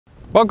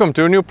Welcome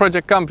to a new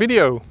Project Camp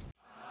video.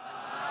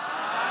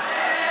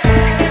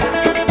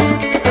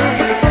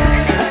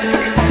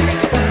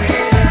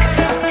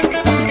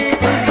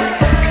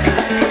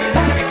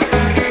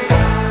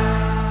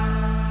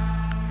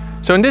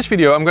 So in this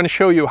video I'm going to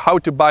show you how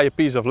to buy a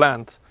piece of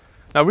land.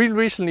 Now we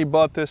recently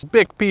bought this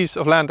big piece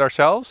of land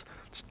ourselves.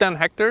 It's 10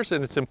 hectares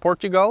and it's in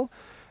Portugal.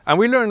 And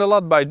we learned a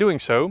lot by doing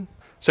so.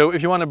 So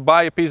if you want to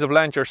buy a piece of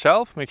land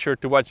yourself, make sure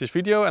to watch this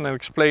video and I'll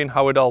explain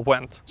how it all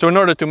went. So in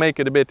order to make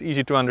it a bit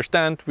easy to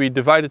understand, we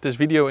divided this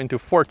video into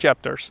 4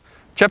 chapters.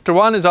 Chapter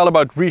 1 is all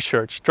about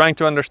research, trying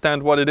to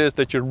understand what it is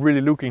that you're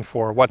really looking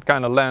for, what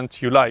kind of land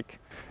you like.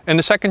 In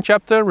the second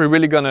chapter, we're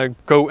really going to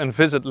go and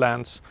visit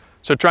lands.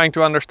 So trying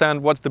to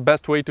understand what's the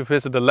best way to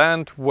visit a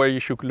land, where you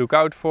should look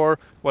out for,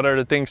 what are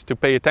the things to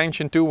pay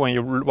attention to when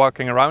you're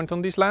walking around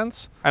on these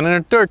lands. And in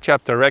the third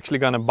chapter, we're actually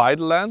going to buy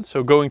the land,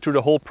 so going through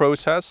the whole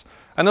process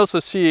and also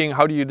seeing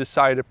how do you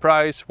decide the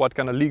price, what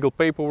kind of legal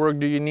paperwork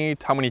do you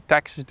need, how many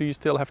taxes do you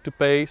still have to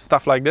pay,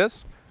 stuff like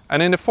this.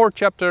 And in the fourth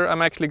chapter,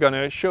 I'm actually going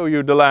to show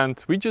you the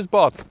land we just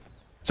bought.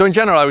 So in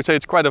general, I would say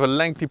it's quite a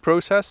lengthy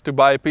process to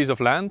buy a piece of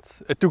land.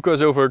 It took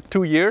us over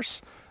 2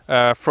 years.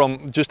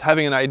 From just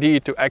having an idea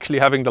to actually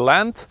having the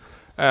land.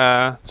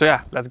 So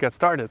yeah, let's get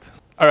started.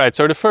 Alright,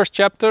 so the first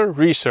chapter,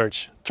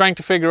 research. Trying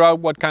to figure out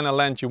what kind of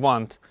land you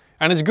want.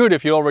 And it's good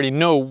if you already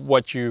know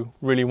what you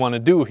really want to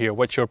do here,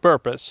 what's your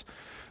purpose.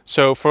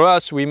 So for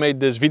us, we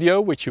made this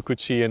video, which you could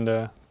see in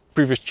the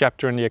previous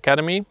chapter in the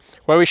Academy,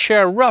 where we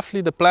share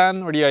roughly the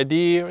plan or the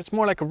idea. It's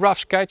more like a rough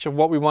sketch of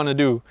what we want to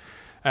do.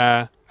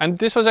 And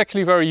this was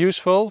actually very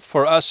useful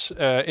for us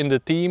in the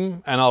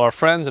team and all our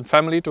friends and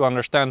family to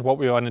understand what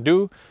we want to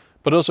do.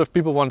 But also if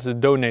people wanted to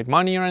donate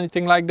money or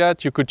anything like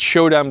that, you could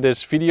show them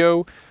this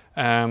video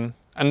and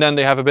then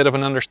they have a bit of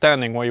an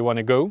understanding where you want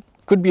to go.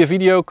 Could be a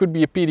video, could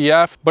be a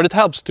PDF, but it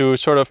helps to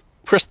sort of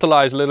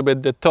crystallize a little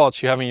bit the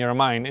thoughts you have in your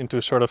mind into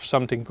sort of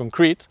something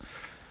concrete.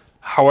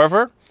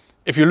 However,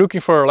 if you're looking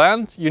for a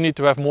land, you need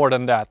to have more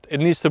than that. It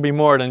needs to be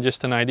more than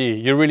just an idea.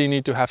 You really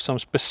need to have some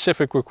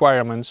specific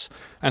requirements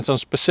and some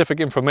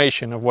specific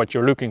information of what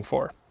you're looking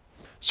for.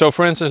 So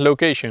for instance,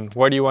 location.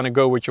 Where do you want to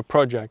go with your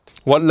project?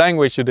 What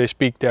language do they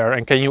speak there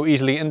and can you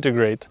easily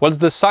integrate? What's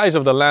the size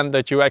of the land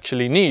that you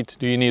actually need?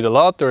 Do you need a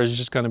lot or is it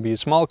just going to be a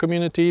small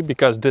community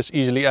because this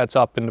easily adds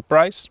up in the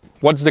price?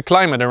 What's the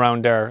climate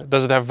around there?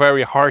 Does it have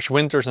very harsh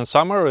winters and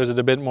summer or is it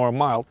a bit more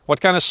mild?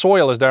 What kind of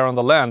soil is there on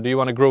the land? Do you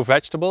want to grow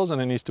vegetables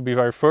and it needs to be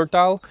very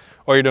fertile?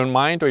 Or you don't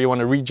mind, or you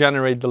want to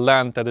regenerate the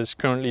land that is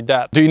currently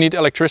dead? Do you need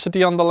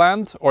electricity on the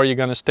land or are you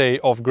going to stay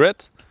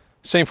off-grid?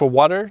 Same for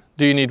water.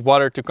 Do you need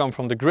water to come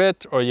from the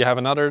grid or you have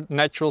another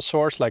natural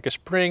source like a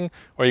spring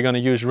or you're going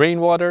to use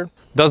rainwater?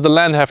 Does the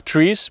land have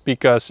trees?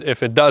 Because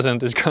if it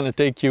doesn't, it's going to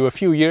take you a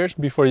few years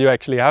before you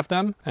actually have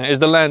them. Is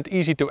the land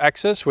easy to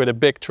access with a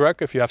big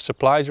truck if you have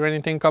supplies or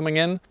anything coming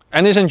in?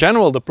 And is in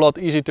general the plot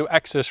easy to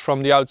access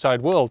from the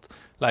outside world?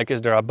 Like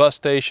is there a bus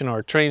station or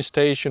a train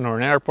station or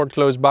an airport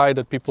close by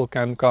that people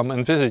can come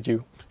and visit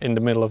you in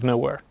the middle of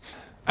nowhere?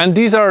 And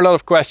these are a lot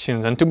of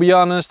questions, and to be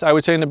honest, I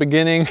would say in the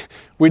beginning,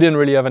 we didn't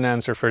really have an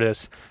answer for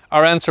this.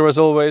 Our answer was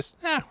always,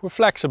 we're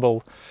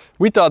flexible.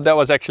 We thought that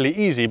was actually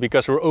easy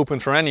because we're open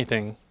for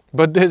anything.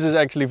 But this is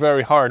actually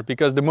very hard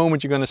because the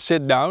moment you're going to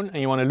sit down and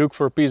you want to look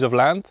for a piece of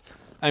land,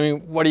 I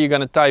mean, what are you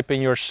going to type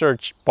in your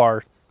search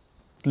bar?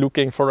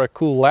 Looking for a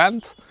cool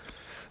land?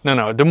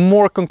 No, the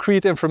more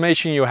concrete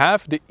information you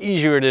have, the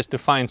easier it is to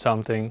find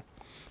something.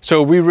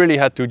 So we really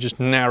had to just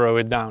narrow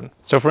it down.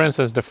 So for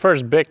instance, the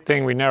first big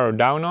thing we narrowed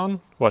down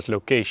on was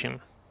location.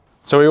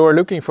 So we were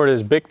looking for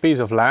this big piece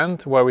of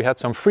land where we had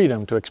some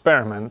freedom to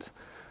experiment.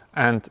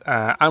 And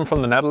I'm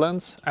from the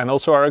Netherlands and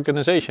also our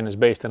organization is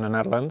based in the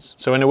Netherlands.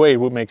 So in a way it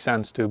would make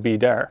sense to be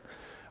there.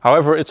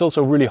 However, it's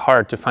also really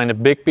hard to find a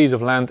big piece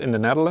of land in the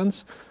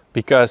Netherlands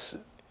because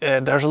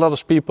there's a lot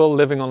of people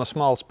living on a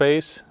small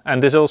space.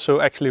 And this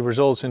also actually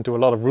results into a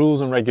lot of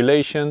rules and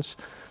regulations.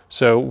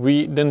 So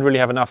we didn't really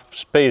have enough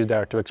space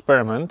there to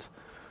experiment.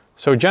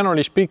 So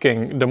generally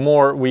speaking, the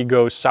more we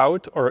go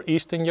south or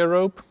east in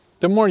Europe,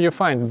 the more you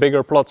find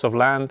bigger plots of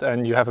land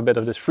and you have a bit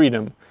of this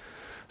freedom.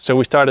 So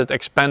we started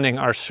expanding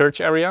our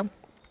search area.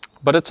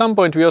 But at some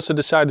point we also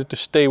decided to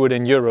stay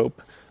within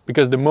Europe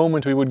because the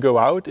moment we would go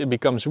out, it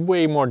becomes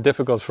way more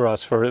difficult for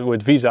us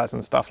with visas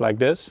and stuff like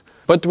this.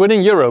 But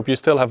within Europe, you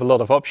still have a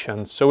lot of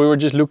options. So we were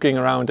just looking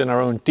around in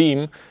our own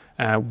team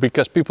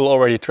because people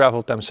already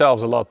traveled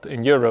themselves a lot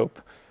in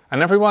Europe.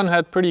 And everyone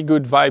had pretty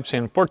good vibes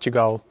in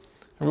Portugal.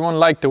 Everyone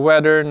liked the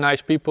weather,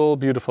 nice people,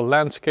 beautiful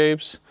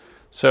landscapes.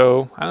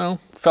 So, I don't know,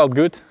 felt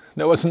good.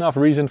 There was enough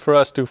reason for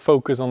us to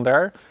focus on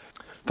there.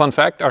 Fun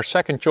fact, our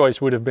second choice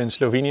would have been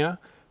Slovenia.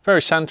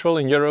 Very central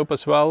in Europe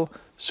as well.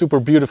 Super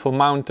beautiful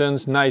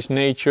mountains, nice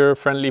nature,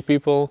 friendly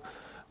people.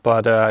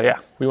 But yeah,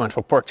 we went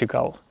for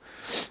Portugal.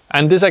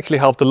 And this actually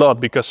helped a lot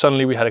because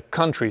suddenly we had a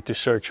country to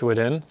search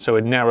within. So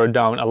it narrowed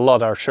down a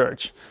lot our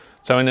search.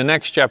 So in the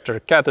next chapter,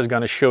 Kat is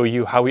going to show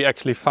you how we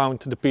actually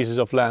found the pieces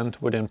of land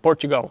within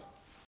Portugal.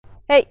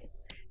 Hey,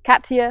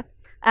 Kat here.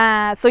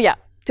 So yeah,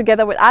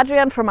 together with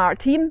Adrian from our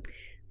team,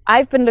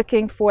 I've been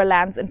looking for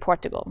lands in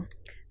Portugal.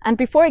 And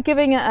before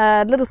giving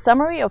a little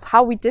summary of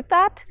how we did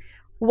that,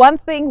 one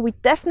thing we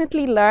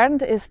definitely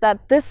learned is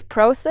that this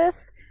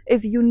process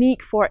is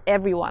unique for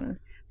everyone.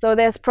 So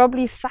there's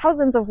probably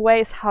thousands of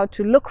ways how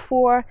to look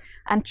for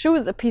and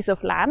choose a piece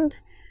of land.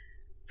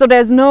 So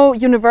there's no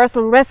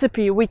universal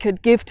recipe we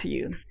could give to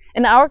you.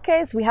 In our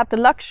case, we had the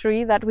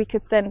luxury that we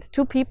could send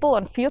 2 people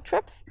on field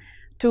trips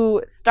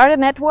to start a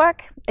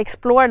network,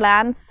 explore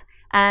lands,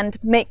 and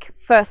make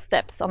first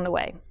steps on the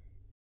way.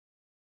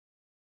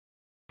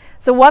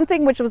 So one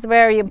thing which was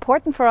very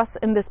important for us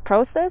in this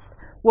process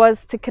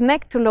was to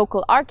connect to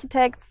local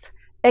architects,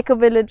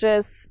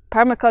 eco-villages,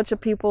 permaculture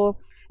people,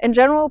 in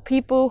general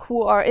people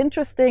who are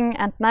interesting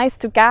and nice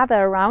to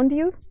gather around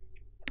you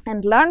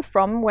and learn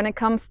from when it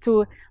comes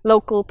to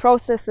local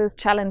processes,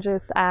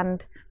 challenges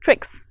and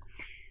tricks.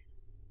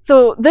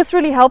 So this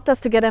really helped us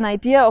to get an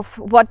idea of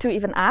what to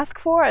even ask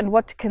for and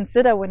what to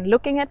consider when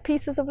looking at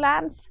pieces of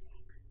lands.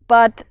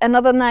 But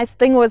another nice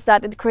thing was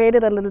that it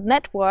created a little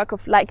network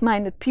of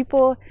like-minded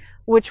people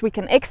which we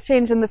can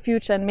exchange in the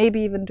future and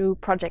maybe even do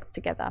projects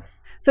together.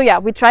 So yeah,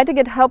 we try to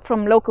get help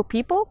from local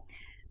people,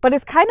 but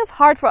it's kind of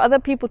hard for other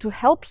people to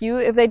help you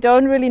if they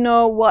don't really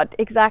know what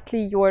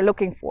exactly you're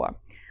looking for.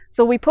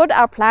 So we put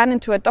our plan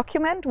into a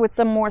document with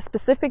some more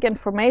specific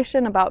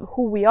information about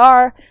who we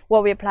are,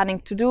 what we're planning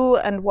to do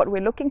and what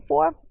we're looking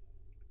for,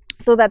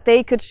 so that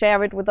they could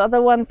share it with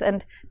other ones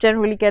and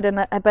generally get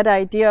a better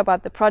idea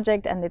about the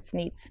project and its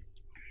needs.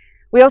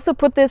 We also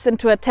put this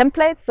into a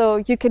template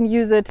so you can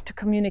use it to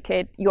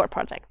communicate your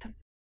project.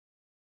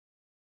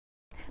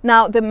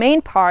 Now, the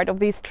main part of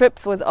these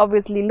trips was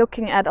obviously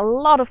looking at a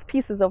lot of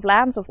pieces of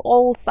lands of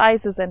all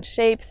sizes and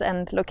shapes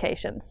and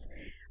locations.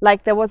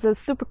 Like there was a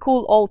super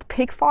cool old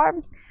pig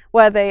farm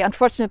where they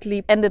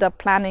unfortunately ended up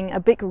planning a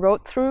big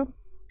road through.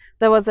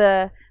 There was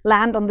a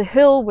land on the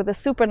hill with a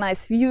super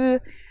nice view,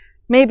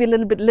 maybe a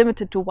little bit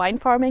limited to wine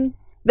farming.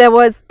 There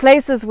was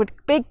places with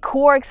big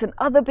corks and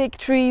other big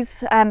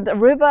trees and a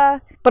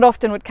river, but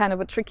often with kind of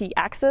a tricky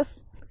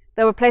access.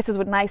 There were places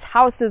with nice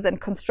houses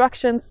and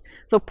constructions,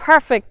 so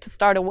perfect to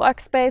start a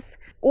workspace,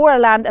 or a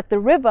land at the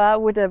river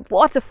with a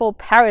waterfall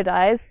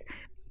paradise,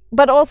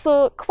 but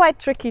also quite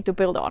tricky to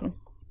build on.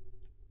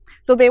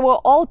 So they were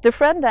all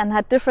different and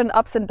had different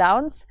ups and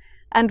downs.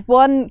 And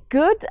one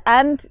good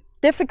and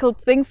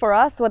difficult thing for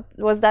us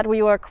was that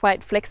we were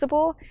quite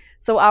flexible.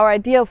 So our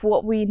idea of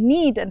what we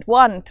need and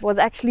want was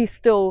actually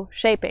still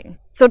shaping.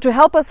 So to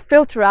help us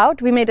filter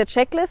out, we made a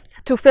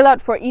checklist to fill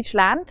out for each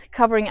land,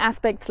 covering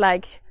aspects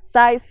like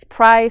size,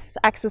 price,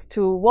 access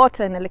to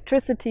water and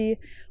electricity,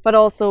 but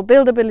also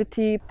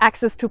buildability,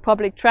 access to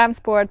public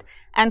transport,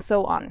 and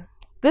so on.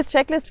 This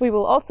checklist we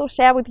will also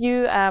share with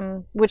you,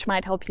 which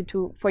might help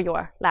you for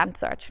your land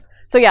search.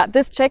 So yeah,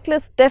 this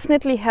checklist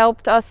definitely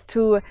helped us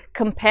to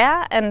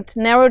compare and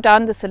narrow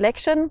down the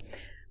selection.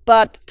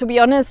 But to be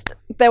honest,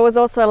 there was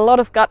also a lot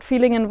of gut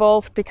feeling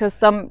involved because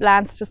some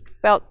lands just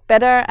felt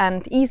better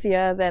and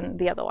easier than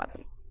the other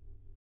ones.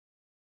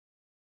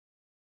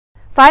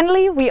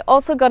 Finally, we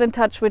also got in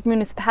touch with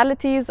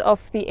municipalities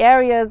of the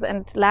areas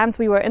and lands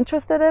we were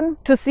interested in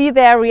to see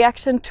their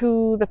reaction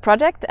to the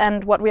project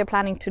and what we are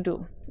planning to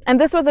do. And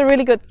this was a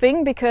really good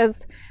thing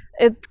because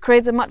it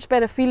creates a much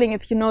better feeling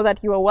if you know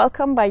that you are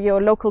welcome by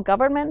your local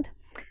government,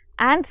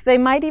 and they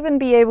might even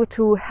be able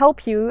to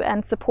help you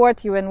and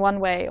support you in one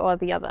way or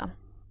the other.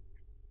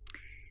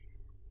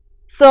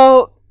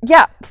 So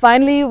yeah,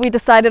 finally we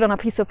decided on a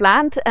piece of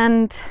land,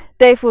 and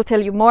Dave will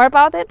tell you more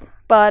about it.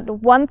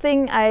 But one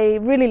thing I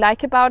really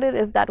like about it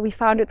is that we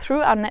found it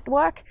through our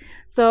network.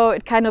 So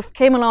it kind of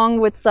came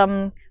along with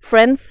some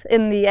friends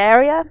in the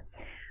area,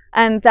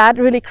 and that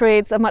really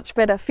creates a much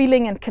better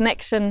feeling and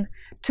connection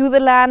to the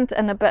land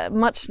and a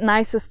much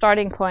nicer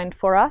starting point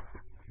for us.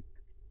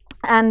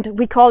 And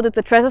we called it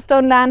the Treasure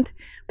Stone land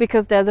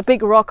because there's a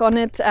big rock on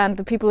it and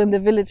the people in the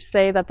village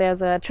say that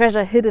there's a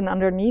treasure hidden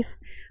underneath.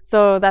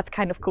 So that's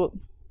kind of cool.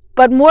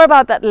 But more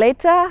about that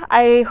later.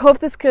 I hope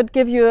this could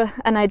give you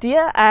an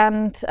idea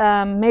and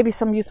maybe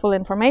some useful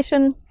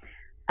information.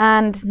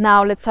 And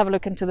now let's have a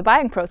look into the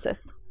buying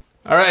process.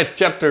 Alright,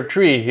 chapter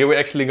 3. Here we're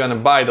actually gonna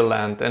buy the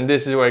land, and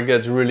this is where it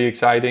gets really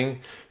exciting.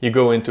 You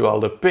go into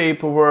all the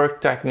paperwork,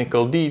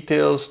 technical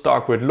details,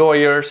 talk with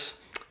lawyers.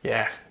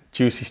 Yeah,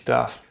 juicy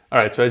stuff.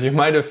 Alright, so as you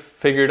might have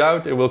figured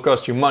out, it will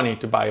cost you money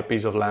to buy a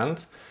piece of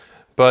land.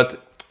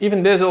 But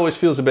even this always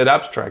feels a bit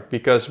abstract,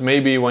 because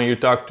maybe when you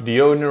talk to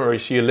the owner or you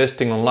see a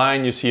listing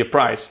online, you see a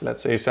price,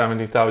 let's say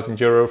 70,000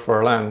 euro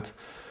for a land.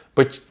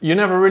 But you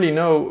never really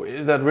know,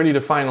 is that really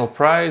the final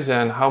price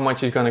and how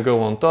much is gonna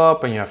go on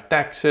top, and you have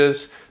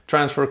taxes,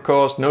 transfer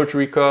costs,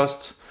 notary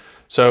costs.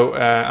 So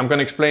I'm going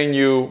to explain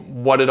you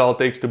what it all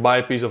takes to buy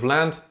a piece of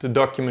land, the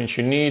documents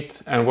you need,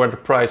 and where the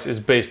price is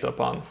based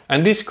upon.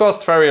 And these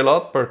costs vary a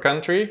lot per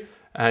country.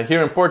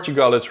 Here in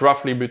Portugal it's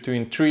roughly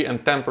between 3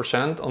 and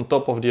 10% on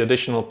top of the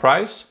additional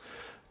price.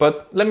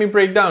 But let me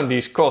break down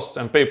these costs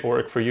and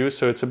paperwork for you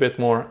so it's a bit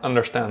more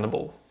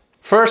understandable.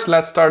 First,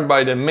 let's start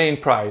by the main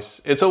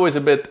price. It's always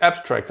a bit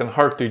abstract and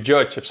hard to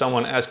judge if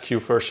someone asks you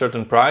for a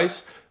certain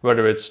price,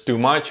 whether it's too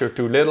much or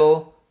too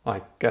little.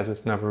 I guess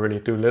it's never really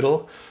too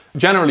little.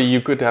 Generally,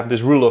 you could have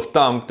this rule of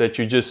thumb that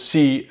you just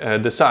see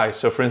the size.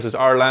 So for instance,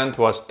 our land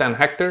was 10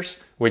 hectares,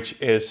 which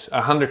is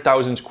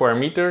 100,000 square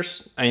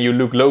meters. And you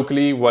look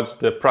locally, what's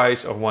the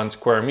price of 1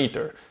 square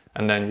meter?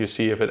 And then you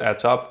see if it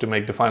adds up to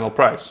make the final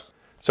price.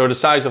 So the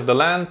size of the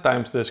land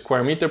times the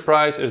square meter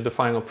price is the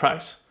final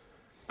price.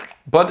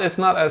 But it's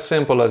not as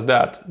simple as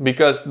that,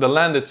 because the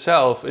land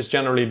itself is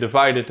generally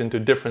divided into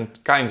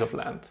different kinds of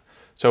land.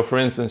 So for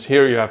instance,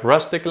 here you have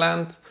rustic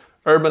land,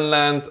 urban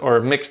land, or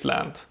mixed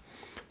land.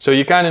 So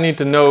you kind of need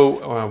to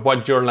know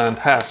what your land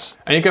has.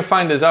 And you can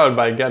find this out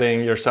by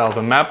getting yourself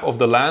a map of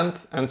the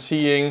land and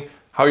seeing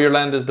how your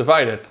land is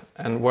divided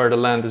and where the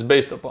land is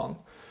based upon.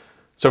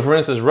 So for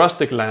instance,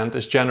 rustic land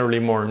is generally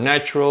more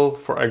natural,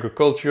 for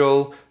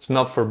agricultural, it's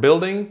not for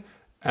building.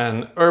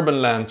 And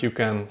urban land you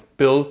can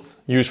build,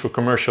 use for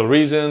commercial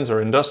reasons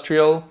or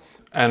industrial.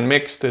 And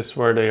mixed is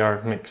where they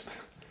are mixed.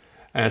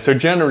 So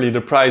generally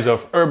the price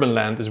of urban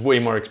land is way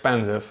more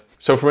expensive.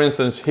 So for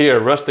instance, here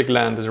rustic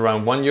land is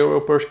around €1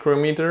 per square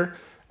meter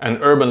and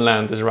urban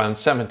land is around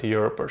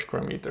 €70 per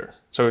square meter.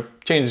 So it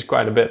changes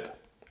quite a bit.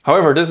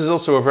 However, this is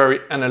also a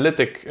very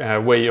analytic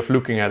way of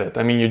looking at it.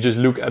 I mean, you just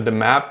look at the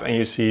map and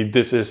you see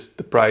this is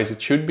the price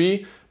it should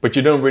be, but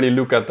you don't really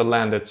look at the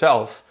land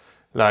itself.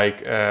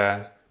 Like,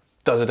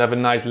 does it have a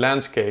nice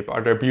landscape?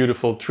 Are there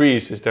beautiful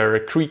trees? Is there a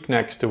creek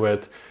next to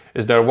it?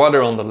 Is there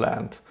water on the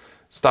land?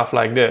 Stuff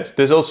like this.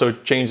 This also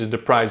changes the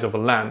price of a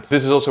land.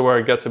 This is also where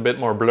it gets a bit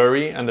more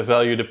blurry and the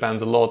value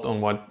depends a lot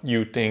on what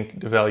you think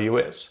the value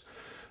is.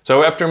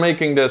 So after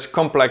making this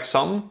complex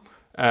sum,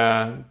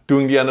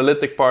 doing the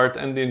analytic part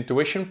and the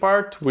intuition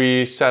part,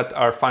 we set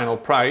our final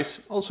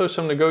price, also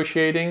some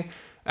negotiating,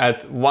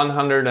 at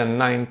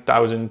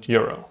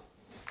 €109,000.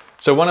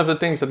 So one of the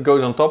things that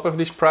goes on top of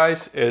this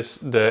price is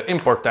the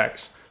import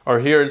tax, or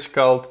here it's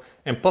called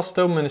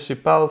Imposto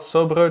Municipal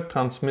sobre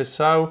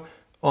Transmissão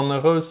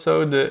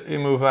Oneroso de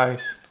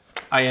Imóveis,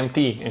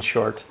 IMT in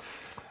short.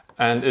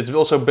 And it's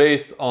also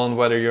based on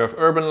whether you have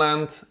urban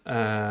land,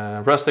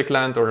 rustic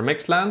land or a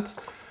mixed land,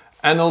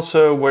 and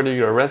also whether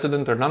you're a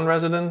resident or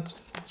non-resident.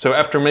 So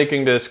after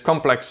making this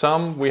complex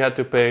sum, we had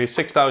to pay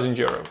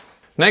 €6,000.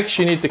 Next,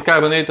 you need the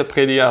Carboneta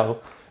Predial.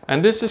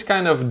 And this is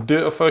kind of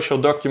the official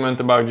document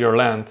about your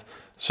land.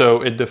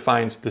 So it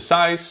defines the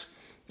size,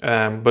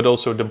 but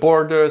also the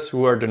borders,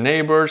 who are the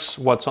neighbors,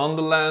 what's on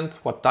the land,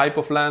 what type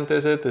of land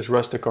is it, is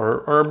rustic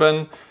or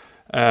urban,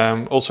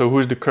 also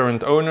who's the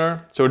current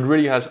owner. So it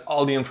really has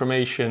all the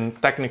information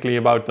technically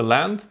about the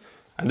land.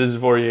 And this is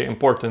very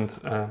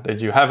important that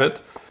you have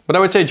it. But I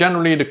would say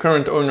generally the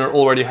current owner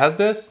already has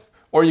this,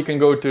 or you can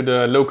go to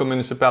the local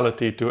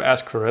municipality to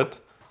ask for it.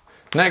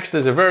 Next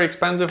is a very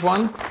expensive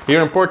one.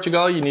 Here in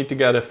Portugal you need to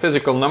get a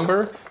physical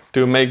number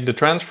to make the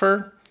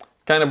transfer.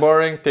 Kind of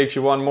boring, takes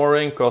you one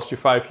mooring, costs you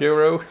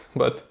 €5,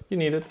 but you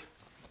need it.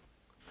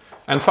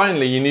 And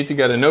finally you need to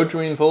get a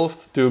notary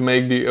involved to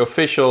make the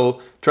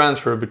official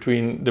transfer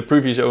between the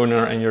previous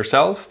owner and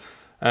yourself,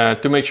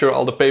 to make sure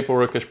all the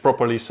paperwork is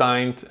properly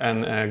signed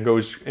and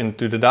goes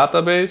into the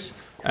database.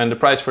 And the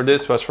price for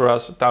this was for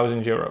us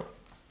 €1,000.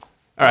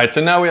 Alright, so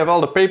now we have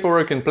all the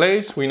paperwork in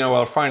place. We know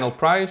our final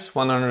price,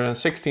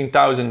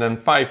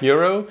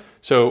 €116,005.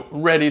 So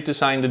ready to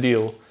sign the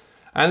deal.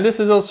 And this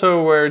is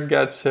also where it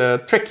gets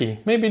tricky.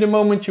 Maybe the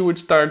moment you would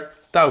start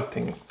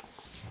doubting.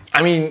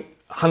 I mean,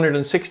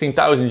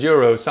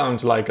 €116,000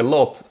 sounds like a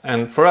lot.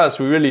 And for us,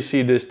 we really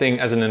see this thing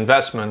as an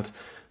investment.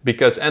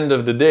 Because end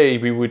of the day,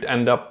 we would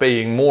end up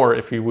paying more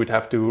if we would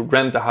have to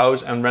rent the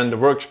house and rent the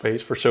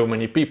workspace for so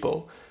many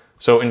people.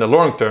 So in the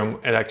long term,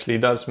 it actually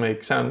does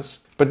make sense.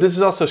 But this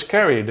is also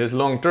scary, this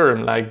long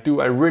term. Like, do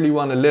I really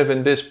want to live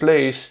in this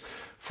place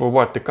for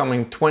what, the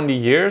coming 20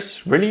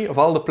 years? Really? Of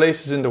all the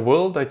places in the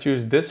world, I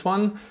choose this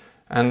one?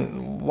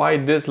 And why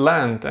this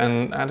land?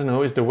 And I don't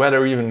know, is the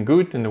weather even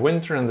good in the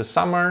winter and the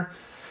summer?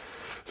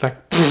 Like,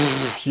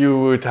 you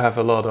would have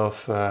a lot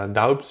of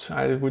doubts,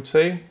 I would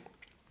say.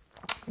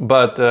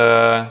 But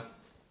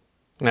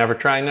never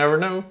try, never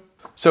know.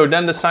 So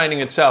then the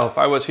signing itself.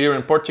 I was here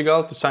in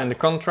Portugal to sign the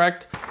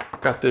contract.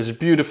 Got this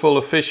beautiful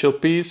official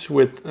piece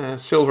with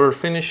silver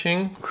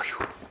finishing.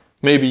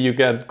 Maybe you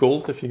get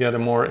gold if you get a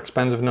more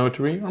expensive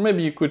notary, or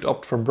maybe you could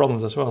opt for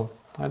bronze as well.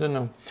 I don't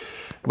know.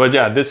 But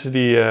yeah, this is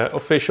the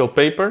official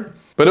paper.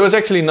 But it was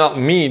actually not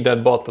me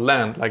that bought the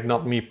land, like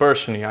not me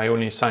personally. I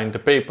only signed the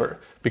paper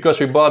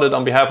because we bought it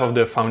on behalf of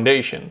the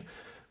foundation.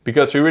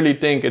 Because we really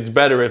think it's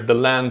better if the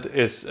land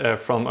is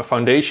from a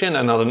foundation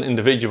and not an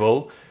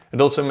individual. It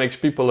also makes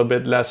people a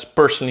bit less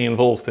personally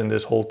involved in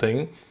this whole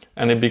thing.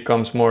 And it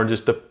becomes more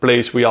just a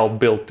place we all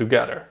build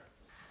together.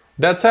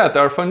 That said,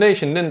 our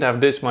foundation didn't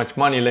have this much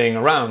money laying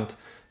around.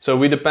 So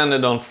we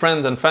depended on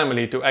friends and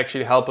family to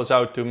actually help us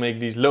out to make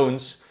these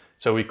loans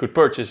so we could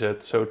purchase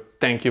it. So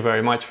thank you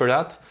very much for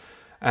that.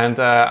 And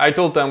I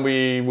told them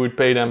we would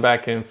pay them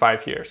back in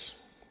 5 years.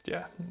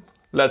 Yeah,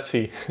 let's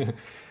see.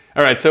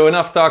 All right, so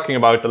enough talking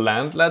about the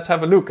land. Let's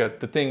have a look at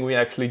the thing we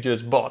actually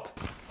just bought.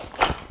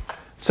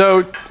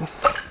 So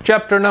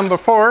chapter number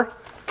 4,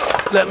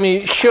 let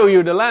me show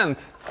you the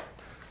land.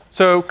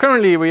 So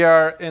currently we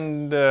are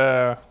in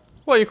the,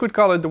 well, you could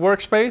call it the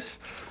workspace,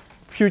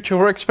 future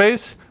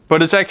workspace,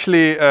 but it's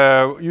actually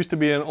used to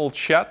be an old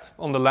shed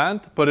on the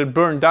land, but it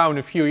burned down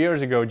a few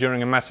years ago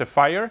during a massive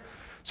fire.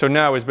 So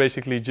now it's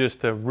basically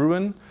just a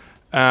ruin.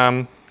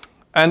 And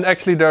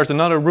actually there's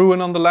another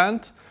ruin on the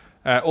land,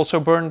 also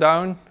burned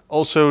down,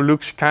 also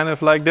looks kind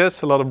of like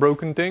this, a lot of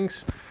broken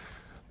things.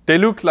 They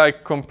look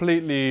like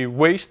completely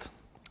waste,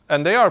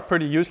 and they are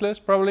pretty useless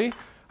probably.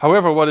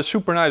 However, what is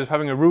super nice of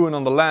having a ruin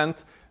on the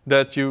land,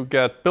 that you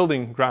get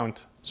building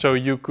ground. So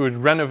you could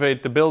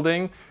renovate the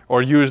building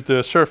or use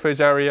the surface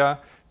area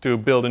to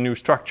build a new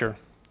structure.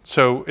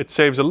 So it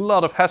saves a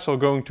lot of hassle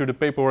going through the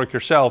paperwork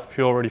yourself if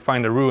you already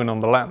find a ruin on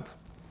the land.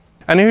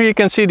 And here you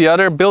can see the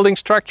other building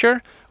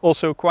structure,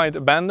 also quite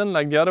abandoned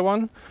like the other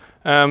one.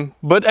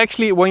 But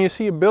actually when you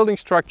see a building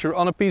structure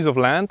on a piece of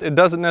land, it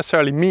doesn't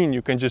necessarily mean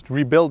you can just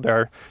rebuild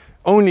there.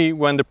 Only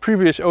when the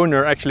previous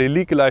owner actually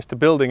legalized the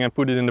building and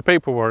put it in the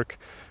paperwork.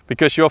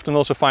 Because you often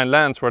also find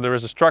lands where there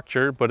is a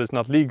structure but it's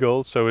not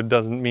legal, so it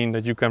doesn't mean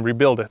that you can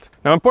rebuild it.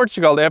 Now in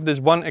Portugal they have this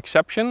one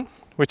exception,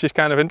 which is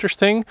kind of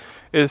interesting.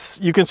 Is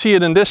you can see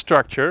it in this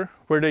structure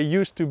where they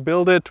used to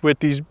build it with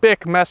these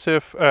big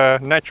massive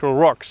natural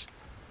rocks.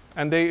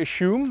 And they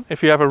assume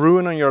if you have a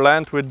ruin on your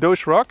land with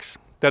those rocks,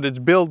 that it's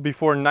built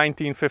before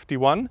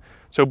 1951,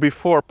 so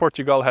before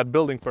Portugal had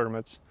building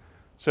permits.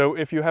 So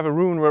if you have a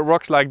ruin with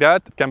rocks like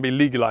that, it can be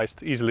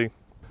legalized easily.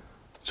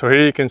 So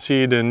here you can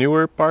see the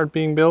newer part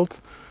being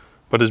built,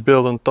 but it's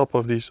built on top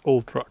of these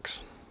old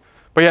rocks.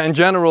 But yeah, in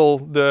general,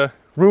 the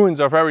ruins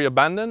are very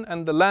abandoned,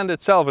 and the land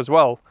itself as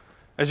well.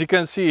 As you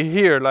can see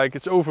here, like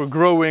it's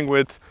overgrowing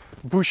with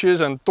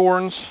bushes and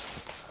thorns.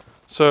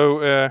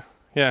 So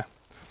yeah,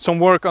 some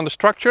work on the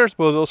structures,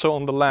 but also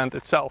on the land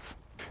itself.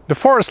 The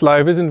forest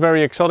life isn't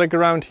very exotic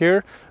around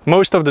here.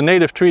 Most of the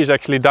native trees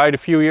actually died a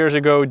few years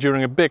ago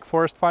during a big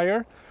forest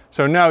fire.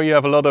 So now you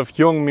have a lot of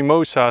young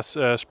mimosas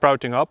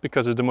sprouting up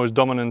because it's the most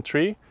dominant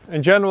tree.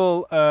 In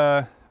general,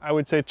 I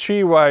would say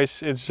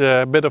tree-wise it's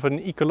a bit of an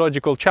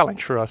ecological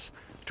challenge for us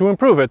to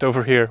improve it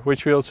over here,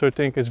 which we also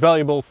think is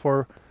valuable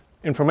for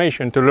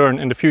information to learn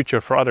in the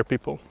future for other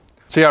people.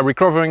 So yeah,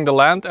 recovering the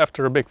land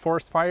after a big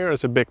forest fire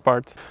is a big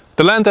part.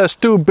 The land has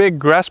two big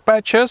grass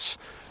patches,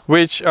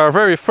 which are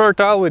very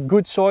fertile with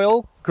good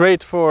soil,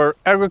 great for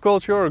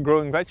agriculture or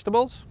growing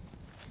vegetables.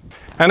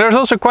 And there's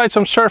also quite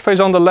some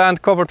surface on the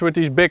land covered with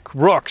these big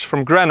rocks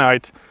from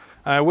granite,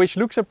 which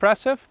looks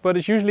impressive, but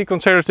is usually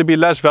considered to be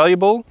less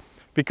valuable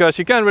because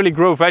you can't really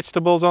grow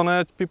vegetables on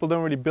it, people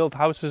don't really build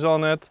houses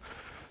on it,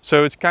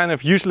 so it's kind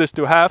of useless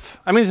to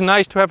have. I mean, it's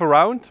nice to have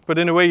around, but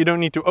in a way you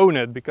don't need to own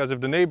it, because if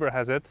the neighbor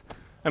has it,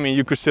 I mean,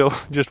 you could still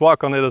just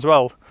walk on it as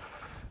well.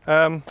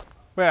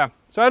 Yeah,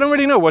 so I don't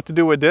really know what to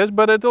do with this,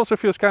 but it also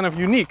feels kind of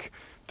unique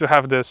to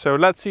have this, so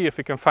let's see if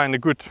we can find a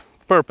good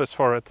purpose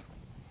for it.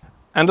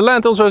 And the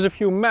land also has a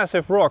few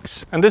massive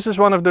rocks, and this is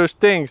one of those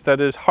things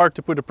that is hard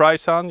to put a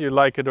price on, you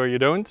like it or you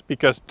don't,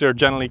 because they're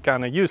generally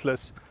kind of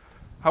useless.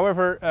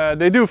 However,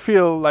 they do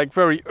feel like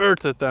very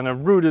earthed and a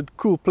rooted,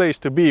 cool place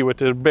to be with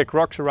the big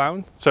rocks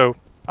around, so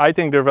I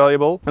think they're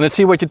valuable. And let's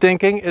see what you're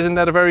thinking, isn't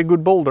that a very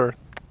good boulder?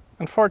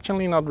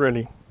 Unfortunately not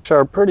really. They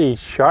are pretty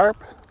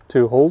sharp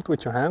to hold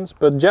with your hands,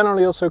 but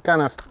generally also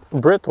kind of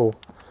brittle.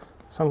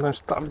 Sometimes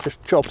stuff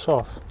just chops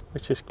off,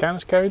 which is kind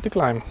of scary to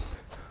climb.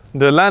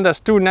 The land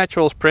has two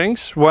natural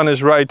springs, one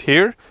is right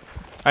here.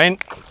 I mean,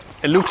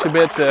 it looks a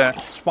bit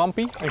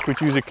swampy, I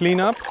could use a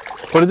cleanup,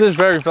 but it is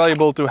very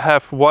valuable to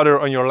have water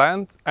on your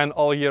land and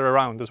all year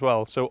around as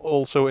well, so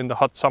also in the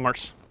hot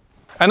summers.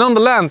 And on the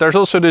land there's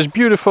also this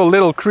beautiful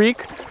little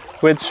creek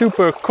with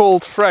super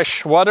cold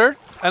fresh water,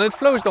 and it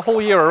flows the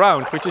whole year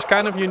around, which is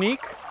kind of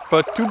unique.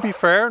 But to be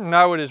fair,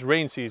 now it is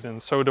rain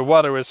season, so the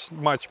water is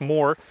much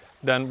more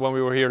than when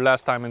we were here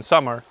last time in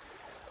summer.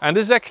 And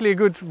this is actually a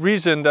good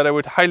reason that I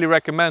would highly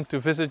recommend to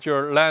visit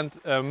your land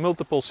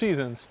multiple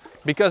seasons,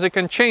 because it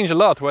can change a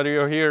lot whether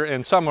you're here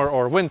in summer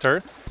or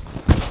winter.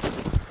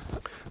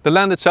 The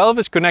land itself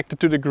is connected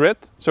to the grid,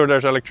 so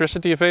there's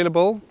electricity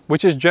available,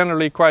 which is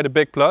generally quite a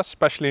big plus,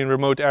 especially in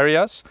remote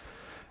areas.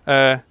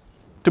 To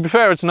be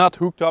fair, it's not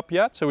hooked up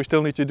yet, so we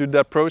still need to do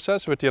that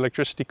process with the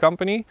electricity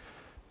company.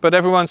 But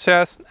everyone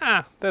says,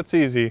 that's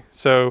easy.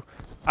 So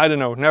I don't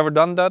know, never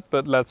done that,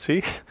 but let's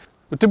see.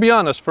 But to be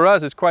honest, for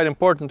us it's quite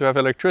important to have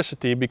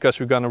electricity because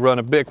we're going to run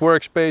a big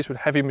workspace with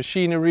heavy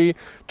machinery,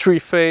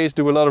 three-phase,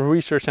 do a lot of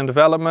research and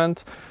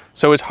development.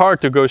 So it's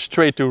hard to go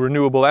straight to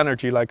renewable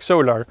energy like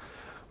solar.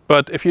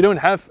 But if you don't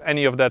have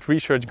any of that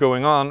research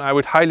going on, I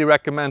would highly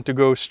recommend to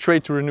go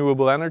straight to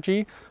renewable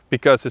energy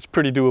because it's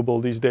pretty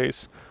doable these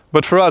days.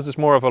 But for us it's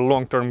more of a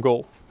long-term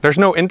goal. There's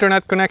no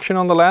internet connection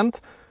on the land.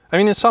 I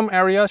mean, in some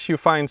areas you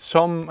find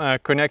some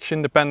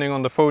connection depending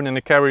on the phone and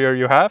the carrier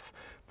you have,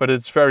 but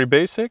it's very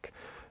basic.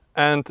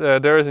 And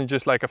there isn't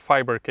just like a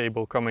fiber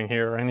cable coming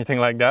here or anything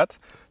like that.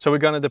 So we're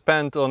going to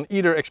depend on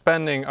either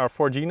expanding our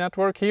 4G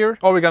network here,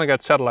 or we're going to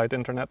get satellite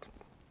internet.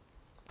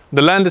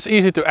 The land is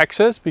easy to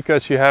access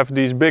because you have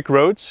these big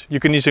roads.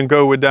 You can even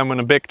go with them on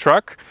a big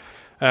truck.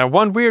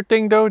 One weird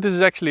thing though, this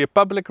is actually a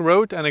public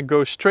road and it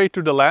goes straight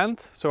to the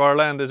land. So our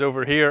land is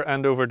over here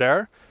and over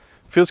there.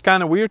 Feels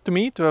kind of weird to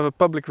me to have a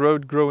public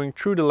road growing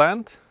through the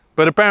land,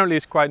 but apparently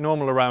it's quite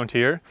normal around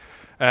here.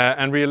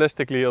 And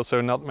realistically also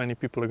not many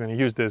people are going to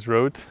use this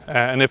road.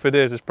 And if it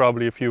is, it's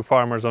probably a few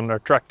farmers on their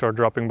tractor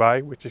dropping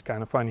by, which is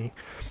kind of funny.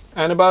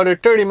 And about a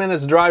 30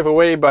 minutes drive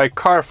away by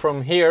car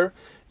from here,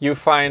 you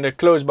find a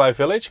close by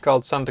village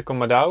called Santa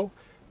Comadau,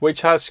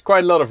 which has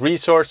quite a lot of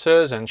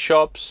resources and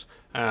shops,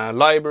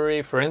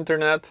 library for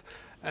internet.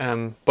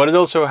 But it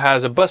also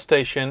has a bus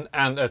station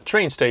and a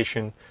train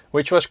station,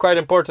 which was quite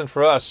important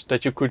for us,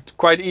 that you could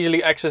quite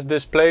easily access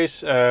this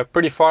place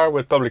pretty far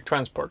with public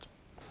transport.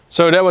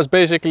 So that was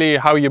basically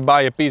how you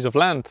buy a piece of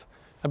land.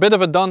 A bit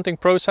of a daunting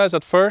process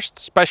at first,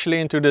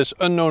 especially into this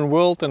unknown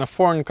world in a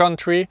foreign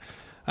country.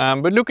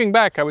 But looking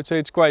back, I would say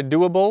it's quite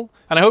doable.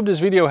 And I hope this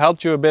video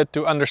helped you a bit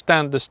to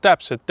understand the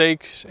steps it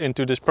takes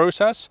into this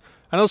process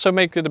and also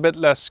make it a bit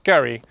less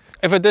scary.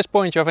 If at this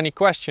point you have any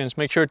questions,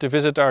 make sure to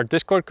visit our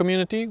Discord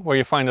community, where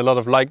you find a lot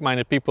of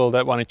like-minded people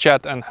that want to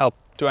chat and help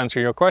to answer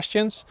your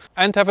questions.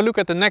 And have a look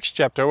at the next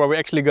chapter where we're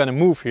actually going to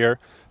move here.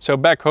 So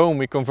back home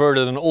we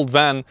converted an old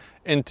van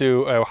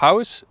into a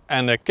house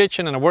and a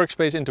kitchen and a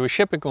workspace into a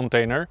shipping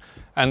container.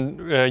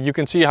 And you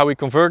can see how we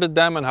converted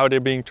them and how they're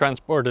being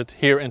transported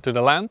here into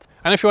the land.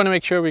 And if you want to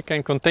make sure we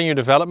can continue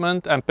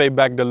development and pay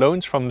back the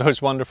loans from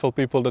those wonderful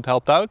people that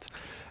helped out,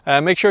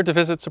 make sure to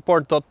visit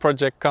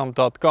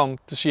support.projectcamp.com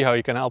to see how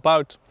you can help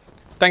out.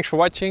 Thanks for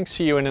watching,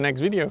 see you in the next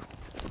video.